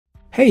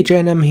Hey,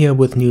 Jayanam here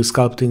with new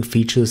sculpting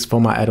features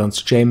for my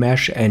add-ons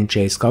JMesh and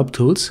JSculpt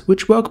Tools,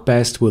 which work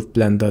best with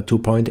Blender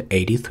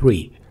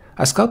 2.83.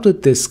 I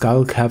sculpted this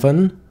skull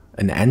cavern,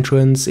 an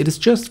entrance. It is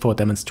just for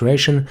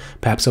demonstration.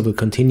 Perhaps I will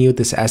continue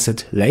this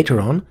asset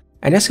later on.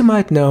 And as you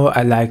might know,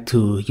 I like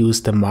to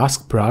use the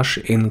mask brush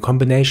in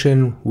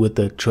combination with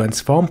the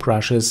transform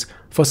brushes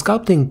for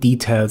sculpting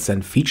details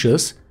and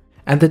features.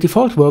 And the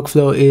default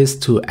workflow is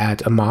to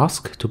add a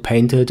mask, to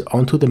paint it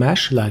onto the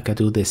mesh like I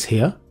do this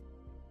here.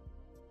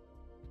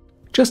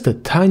 Just a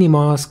tiny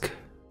mask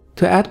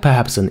to add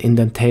perhaps an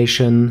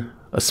indentation,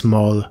 a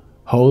small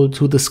hole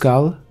to the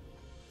skull.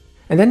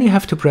 And then you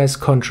have to press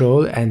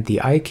Ctrl and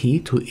the I key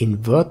to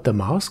invert the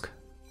mask.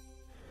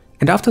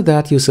 And after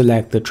that you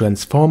select the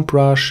transform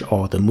brush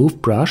or the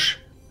move brush.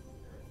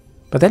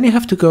 But then you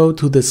have to go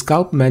to the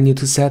sculpt menu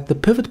to set the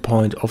pivot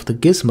point of the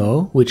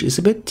gizmo, which is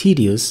a bit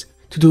tedious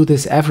to do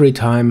this every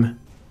time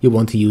you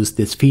want to use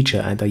this feature,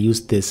 and I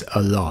use this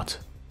a lot.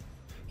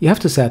 You have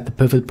to set the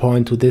pivot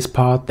point to this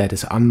part that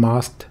is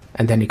unmasked,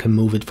 and then you can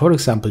move it, for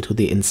example, to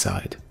the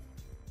inside.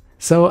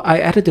 So I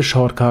added a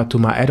shortcut to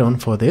my add-on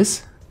for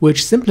this,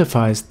 which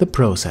simplifies the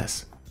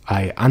process.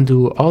 I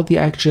undo all the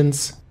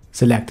actions,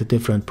 select a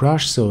different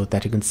brush so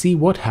that you can see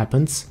what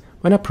happens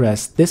when I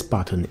press this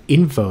button,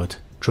 Invert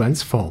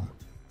Transform.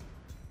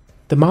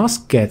 The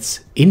mask gets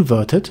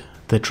inverted,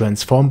 the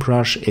transform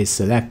brush is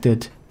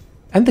selected,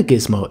 and the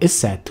gizmo is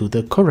set to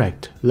the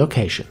correct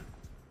location.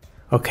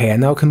 Okay, I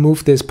now can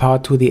move this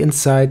part to the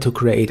inside to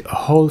create a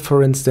hole,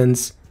 for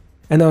instance,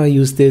 and now I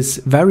use this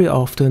very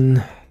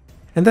often,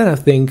 and then I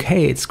think,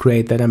 hey, it's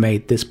great that I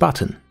made this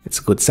button. It's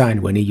a good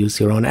sign when you use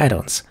your own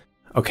add-ons.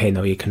 Okay,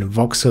 now you can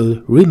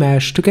voxel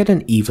remesh to get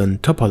an even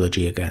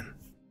topology again.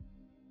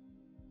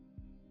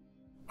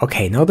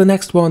 Okay, now the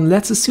next one,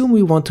 let's assume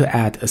we want to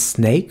add a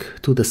snake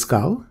to the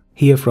skull,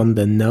 here from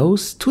the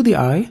nose to the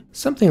eye,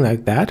 something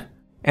like that.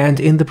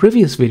 And in the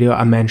previous video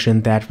I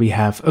mentioned that we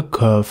have a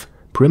curve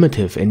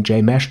primitive in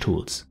JMesh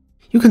Tools.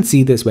 You can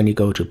see this when you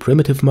go to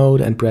primitive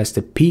mode and press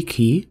the P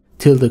key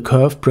till the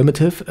curve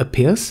primitive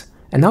appears,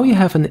 and now you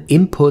have an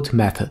input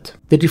method.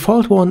 The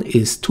default one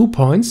is 2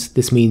 points.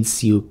 This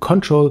means you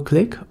control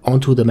click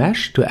onto the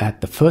mesh to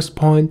add the first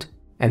point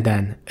and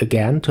then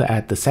again to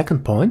add the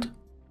second point.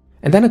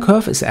 And then a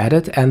curve is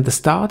added and the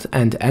start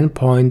and end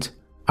point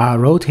are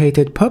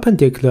rotated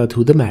perpendicular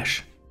to the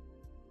mesh.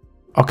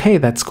 Okay,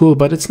 that's cool,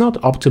 but it's not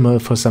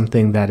optimal for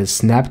something that is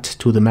snapped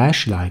to the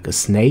mesh like a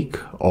snake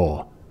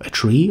or a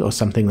tree or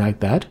something like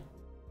that.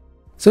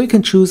 So you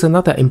can choose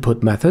another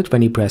input method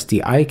when you press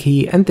the I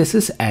key, and this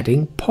is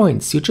adding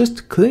points. You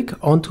just click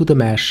onto the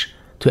mesh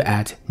to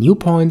add new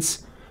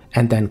points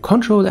and then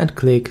Ctrl and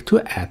click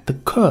to add the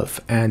curve,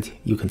 and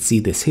you can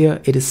see this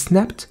here, it is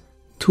snapped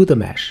to the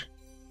mesh.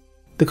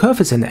 The curve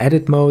is in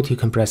edit mode. You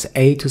can press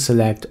A to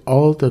select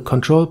all the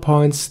control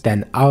points,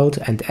 then Alt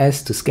and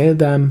S to scale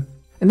them.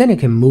 And then you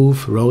can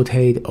move,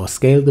 rotate or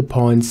scale the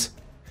points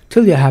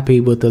till you're happy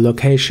with the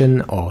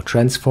location or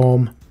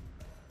transform.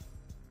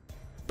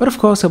 But of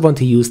course I want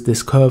to use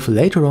this curve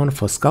later on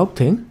for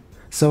sculpting,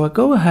 so I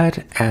go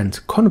ahead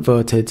and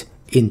convert it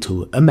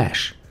into a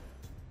mesh.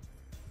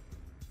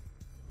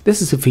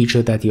 This is a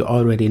feature that you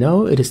already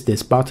know. It is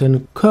this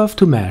button, Curve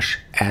to Mesh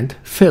and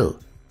Fill.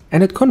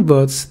 And it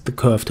converts the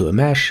curve to a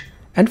mesh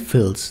and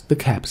fills the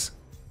caps.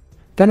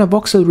 Then I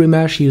voxel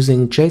remesh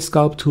using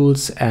JSculpt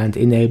Tools and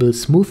enable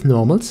smooth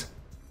normals.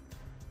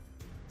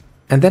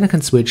 And then I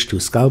can switch to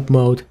sculpt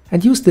mode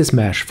and use this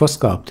mesh for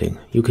sculpting.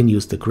 You can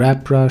use the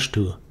grab brush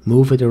to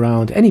move it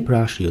around, any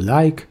brush you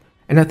like.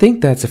 And I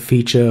think that's a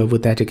feature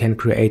with that you can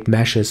create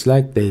meshes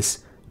like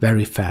this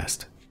very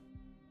fast.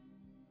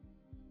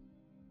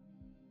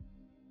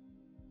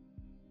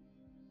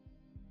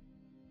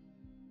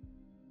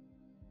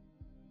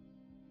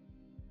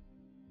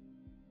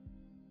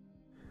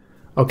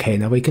 Okay,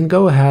 now we can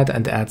go ahead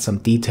and add some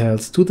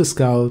details to the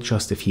skull,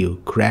 just a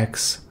few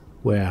cracks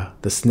where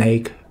the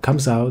snake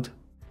comes out,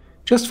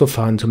 just for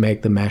fun to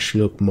make the mesh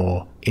look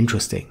more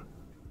interesting.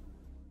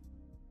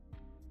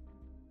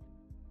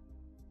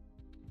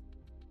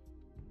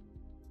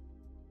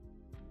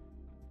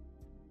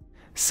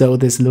 So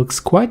this looks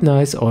quite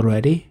nice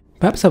already.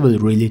 Perhaps I will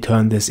really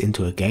turn this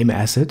into a game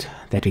asset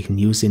that you can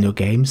use in your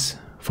games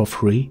for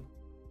free.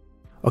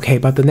 Okay,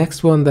 but the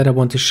next one that I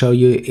want to show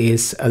you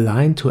is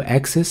align to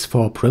axis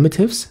for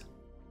primitives.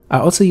 I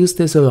also use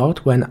this a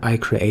lot when I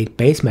create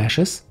base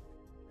meshes.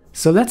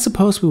 So let's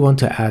suppose we want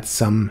to add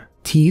some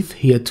teeth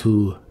here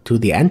to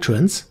the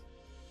entrance.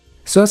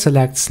 So I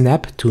select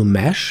snap to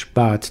mesh,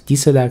 but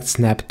deselect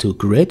snap to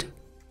grid,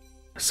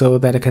 so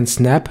that I can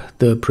snap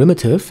the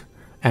primitive,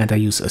 and I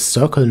use a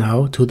circle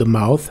now to the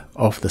mouth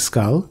of the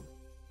skull.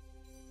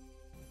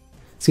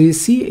 So you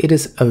see it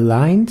is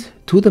aligned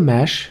to the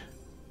mesh,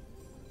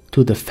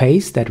 to the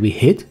face that we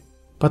hit,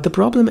 but the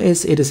problem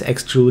is it is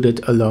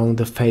extruded along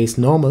the face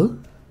normal,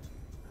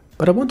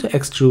 but I want to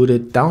extrude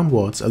it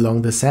downwards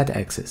along the Z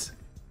axis.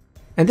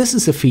 And this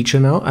is a feature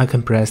now. I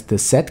can press the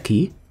Z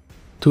key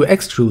to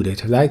extrude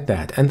it like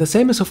that, and the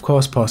same is of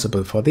course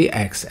possible for the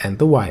X and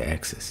the Y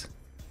axis.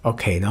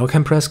 Okay, now I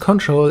can press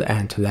Ctrl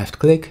and left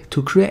click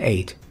to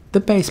create the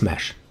base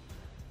mesh.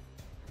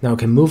 Now I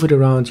can move it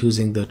around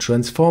using the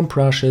transform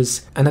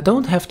brushes and I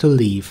don't have to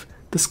leave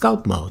the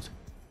sculpt mode.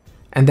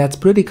 And that's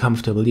pretty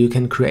comfortable. You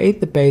can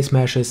create the base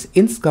meshes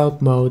in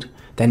sculpt mode,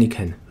 then you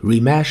can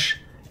remesh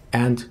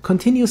and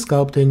continue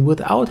sculpting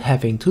without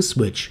having to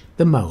switch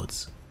the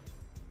modes.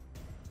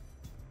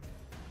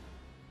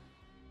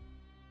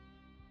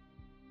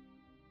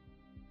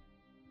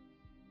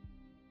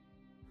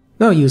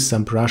 Now I use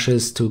some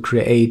brushes to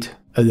create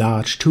a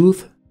large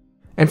tooth,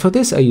 and for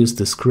this I use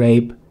the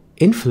scrape,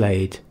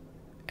 inflate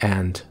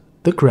and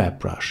the grab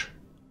brush.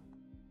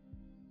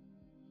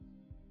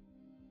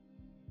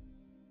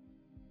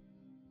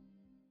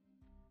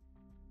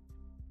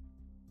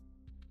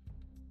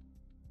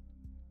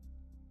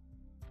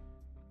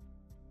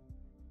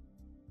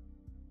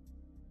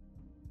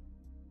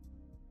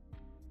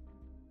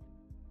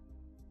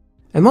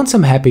 And once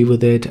I'm happy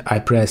with it, I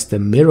press the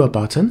mirror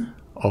button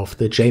of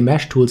the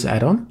JMesh Tools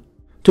add-on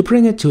to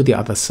bring it to the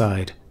other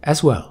side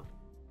as well.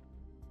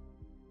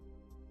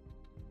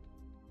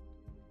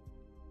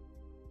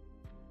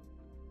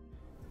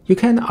 You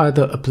can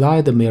either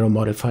apply the mirror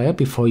modifier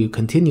before you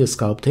continue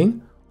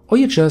sculpting, or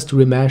you just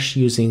remesh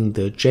using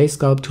the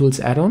JSculpt Tools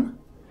add-on,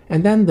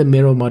 and then the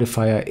mirror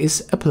modifier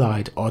is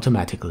applied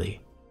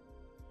automatically.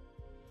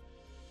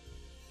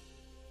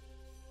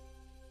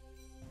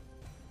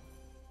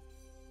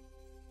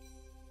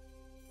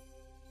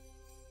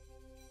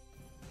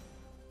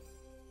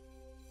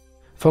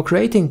 For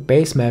creating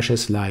base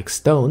meshes like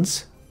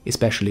stones,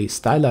 especially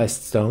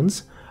stylized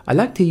stones, I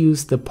like to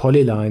use the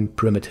polyline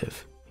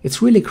primitive.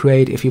 It's really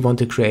great if you want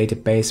to create a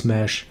base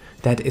mesh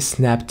that is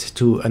snapped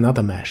to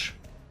another mesh.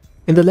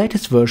 In the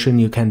latest version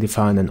you can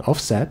define an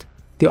offset.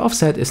 The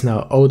offset is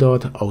now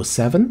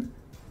 0.07,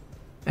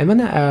 and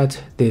when I add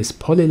this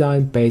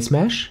polyline base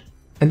mesh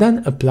and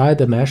then apply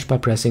the mesh by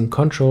pressing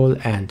Ctrl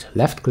and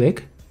left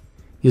click,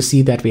 you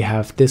see that we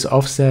have this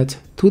offset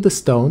to the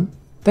stone.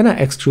 Then I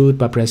extrude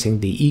by pressing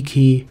the E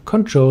key,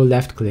 Ctrl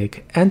left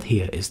click, and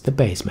here is the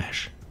base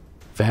mesh.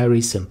 Very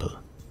simple.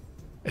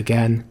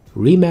 Again,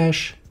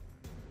 remesh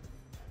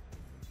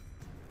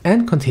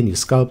and continue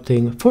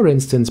sculpting, for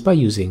instance by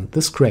using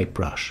the scrape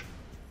brush.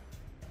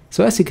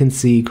 So as you can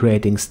see,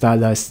 creating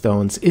stylized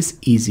stones is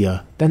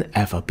easier than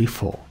ever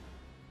before.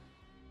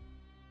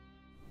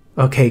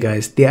 Okay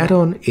guys, the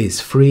add-on is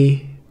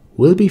free,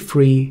 will be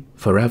free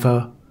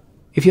forever.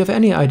 If you have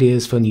any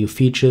ideas for new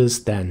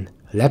features, then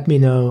let me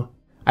know.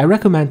 I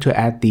recommend to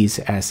add these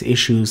as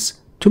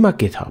issues to my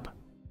GitHub.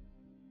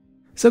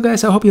 So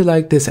guys, I hope you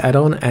liked this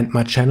add-on and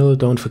my channel.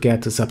 Don't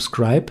forget to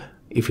subscribe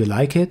if you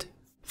like it.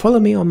 Follow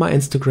me on my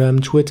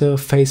Instagram, Twitter,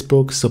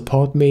 Facebook,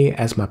 support me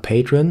as my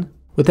patron.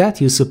 With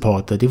that you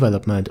support the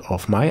development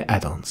of my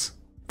add-ons.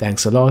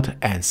 Thanks a lot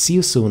and see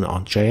you soon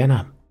on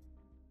Jayanam.